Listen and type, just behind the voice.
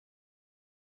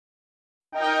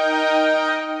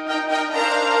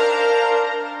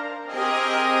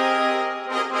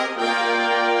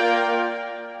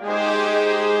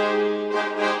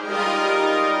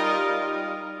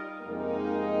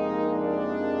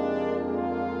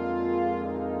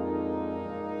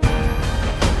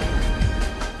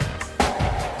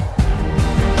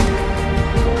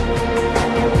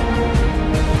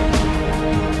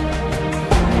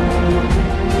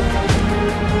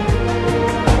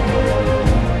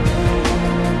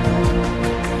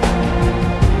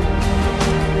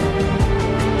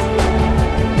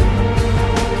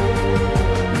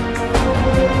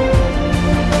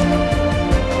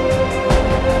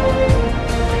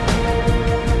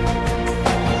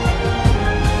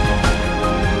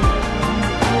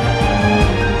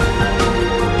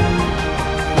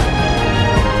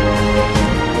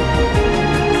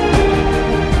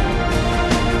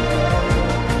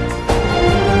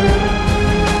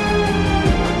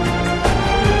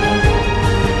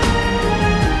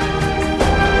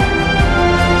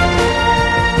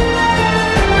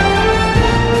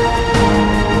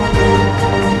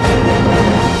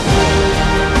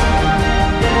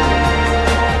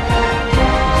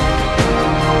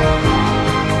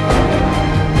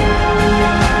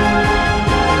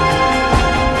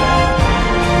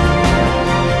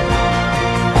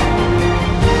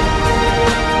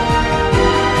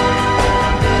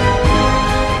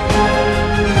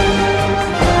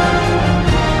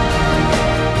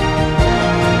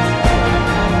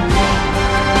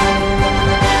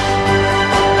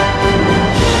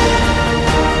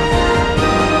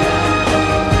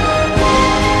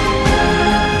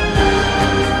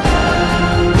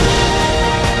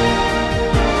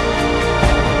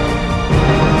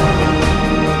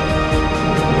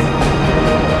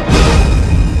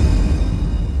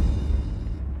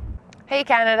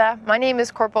Canada, my name is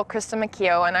Corporal Krista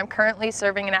McKeough and I'm currently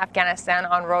serving in Afghanistan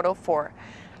on Roto 4.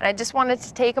 And I just wanted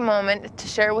to take a moment to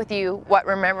share with you what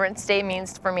Remembrance Day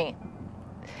means for me.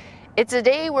 It's a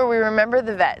day where we remember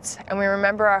the vets and we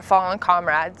remember our fallen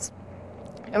comrades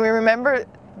and we remember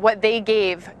what they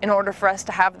gave in order for us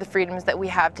to have the freedoms that we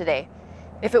have today.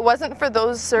 If it wasn't for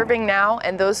those serving now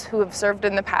and those who have served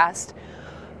in the past,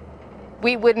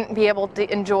 we wouldn't be able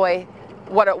to enjoy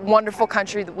what a wonderful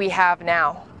country that we have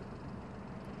now.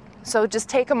 So just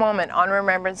take a moment on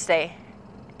Remembrance Day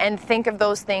and think of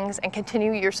those things and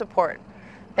continue your support.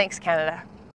 Thanks, Canada.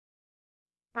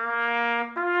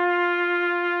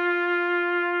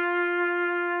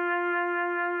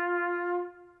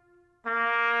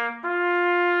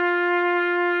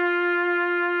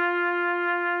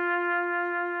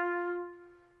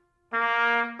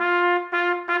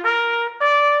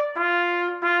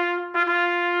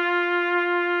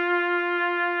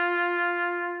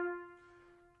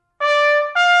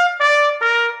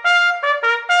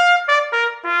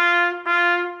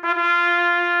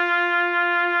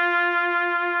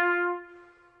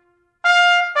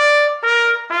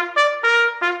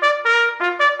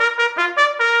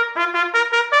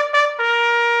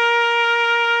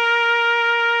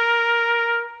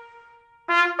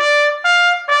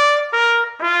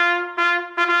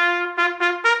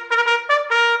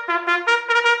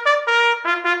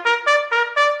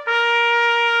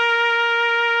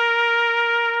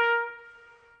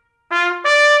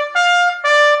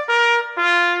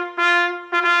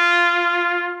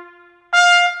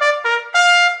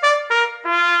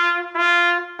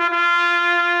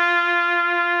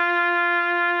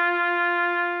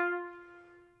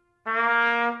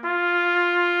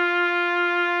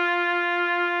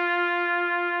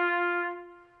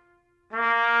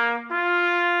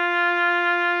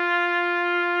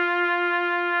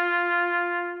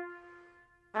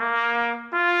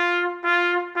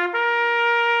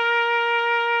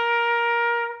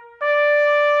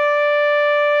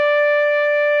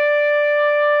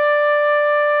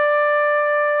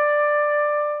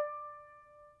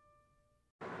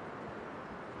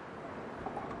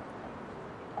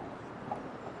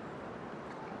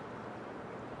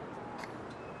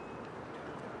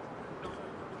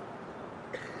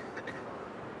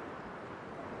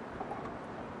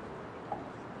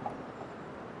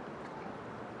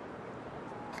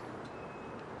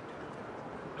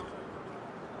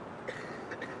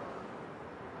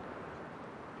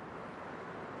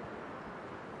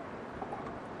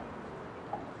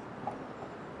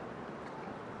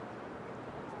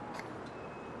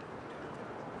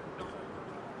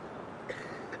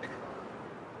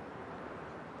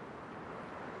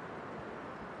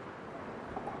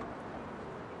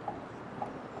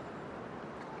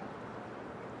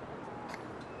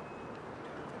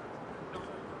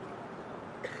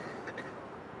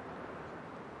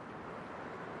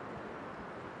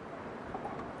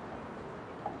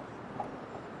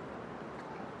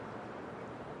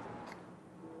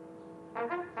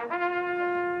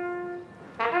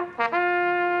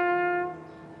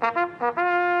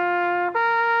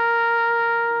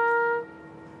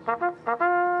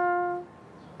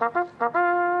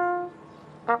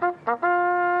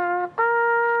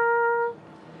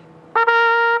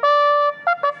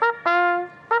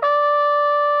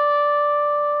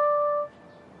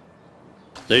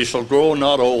 They shall grow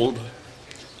not old,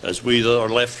 as we that are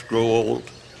left grow old.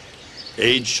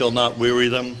 Age shall not weary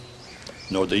them,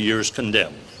 nor the years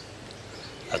condemn.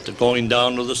 At the going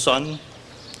down of the sun,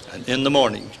 and in the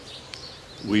morning,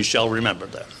 we shall remember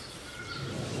them.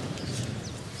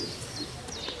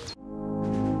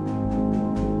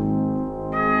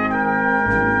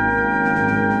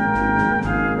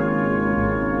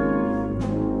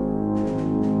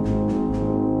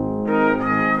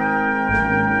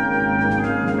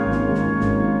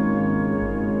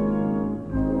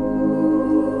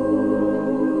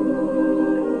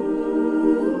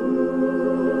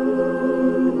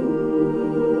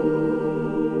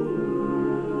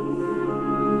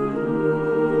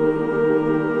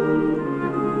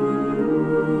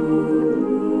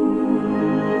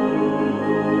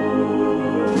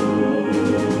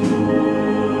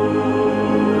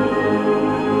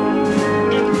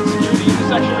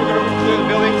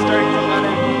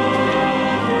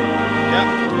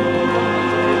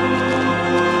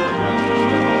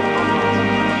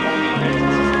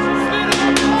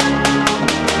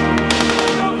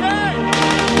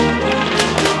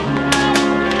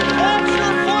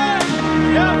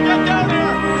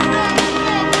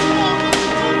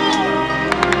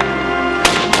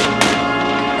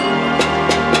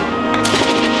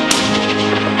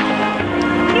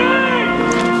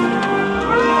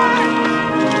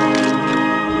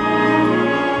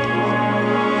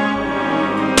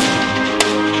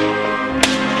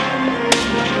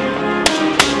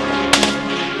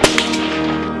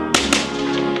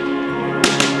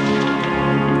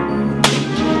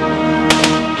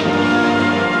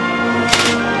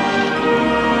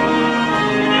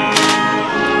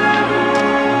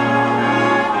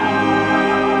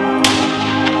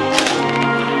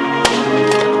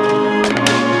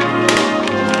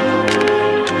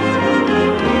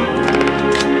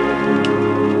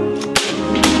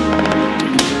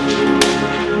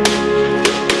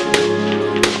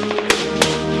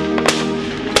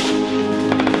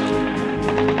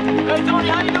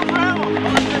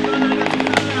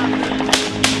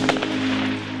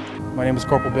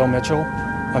 Corporal Bill Mitchell.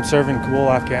 I'm serving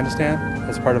Kabul, Afghanistan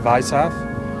as part of ISAF.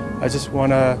 I just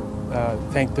want to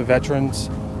thank the veterans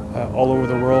all over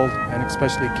the world, and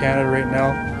especially Canada right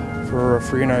now, for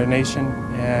freeing our nation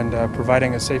and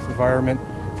providing a safe environment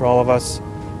for all of us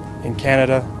in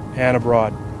Canada and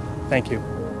abroad. Thank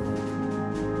you.